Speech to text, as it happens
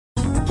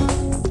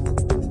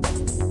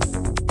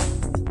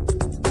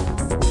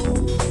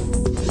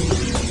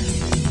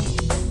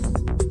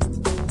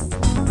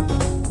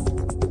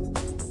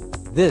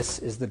This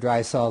is the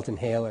dry salt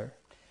inhaler.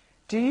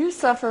 Do you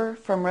suffer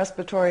from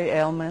respiratory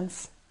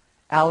ailments,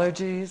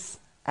 allergies,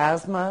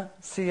 asthma,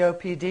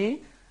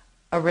 COPD?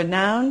 A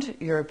renowned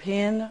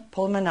European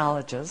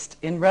pulmonologist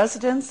in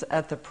residence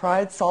at the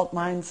Pride Salt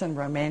Mines in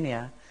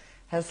Romania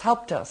has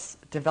helped us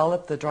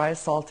develop the dry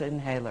salt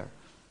inhaler.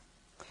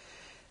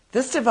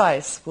 This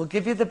device will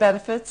give you the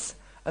benefits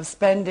of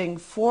spending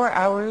 4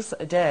 hours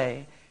a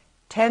day,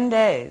 10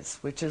 days,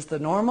 which is the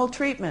normal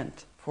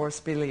treatment for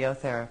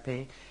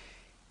speleotherapy,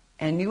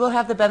 and you will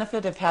have the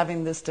benefit of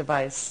having this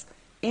device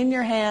in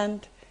your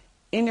hand,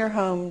 in your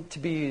home, to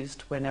be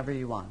used whenever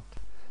you want.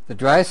 The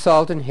dry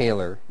salt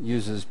inhaler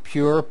uses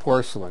pure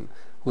porcelain,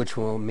 which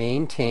will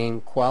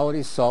maintain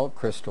quality salt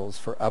crystals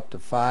for up to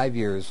 5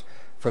 years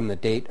from the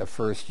date of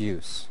first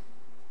use.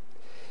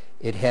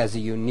 It has a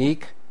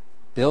unique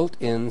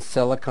built-in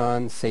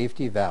silicone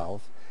safety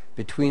valve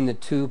between the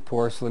two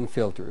porcelain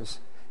filters,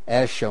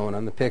 as shown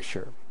on the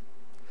picture,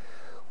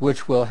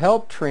 which will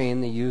help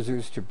train the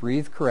users to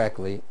breathe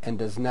correctly and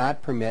does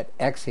not permit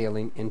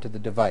exhaling into the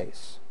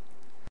device.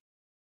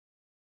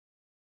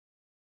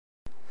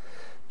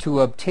 To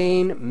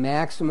obtain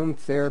maximum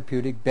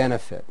therapeutic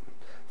benefit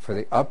for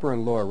the upper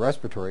and lower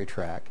respiratory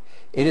tract,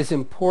 it is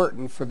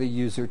important for the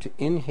user to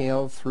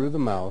inhale through the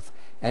mouth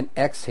and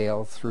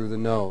exhale through the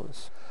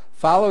nose.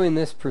 Following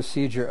this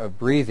procedure of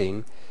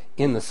breathing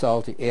in the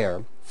salty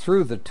air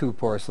through the two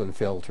porcelain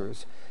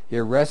filters,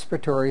 your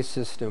respiratory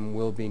system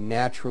will be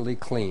naturally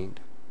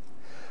cleaned.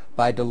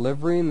 By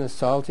delivering the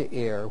salty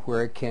air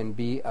where it can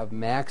be of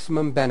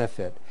maximum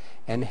benefit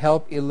and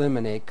help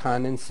eliminate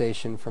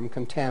condensation from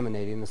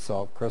contaminating the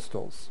salt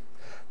crystals,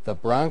 the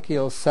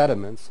bronchial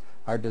sediments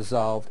are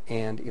dissolved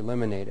and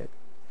eliminated.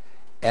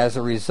 As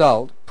a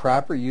result,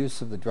 proper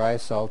use of the dry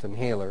salt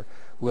inhaler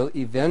will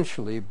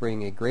eventually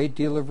bring a great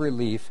deal of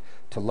relief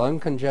to lung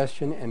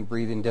congestion and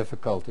breathing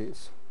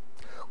difficulties.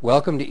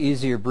 Welcome to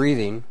easier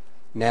breathing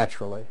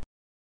naturally.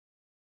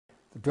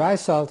 The dry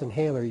salt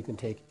inhaler you can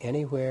take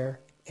anywhere,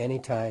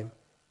 anytime,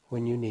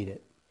 when you need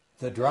it.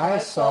 The dry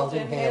salt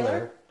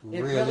inhaler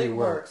really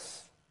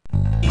works.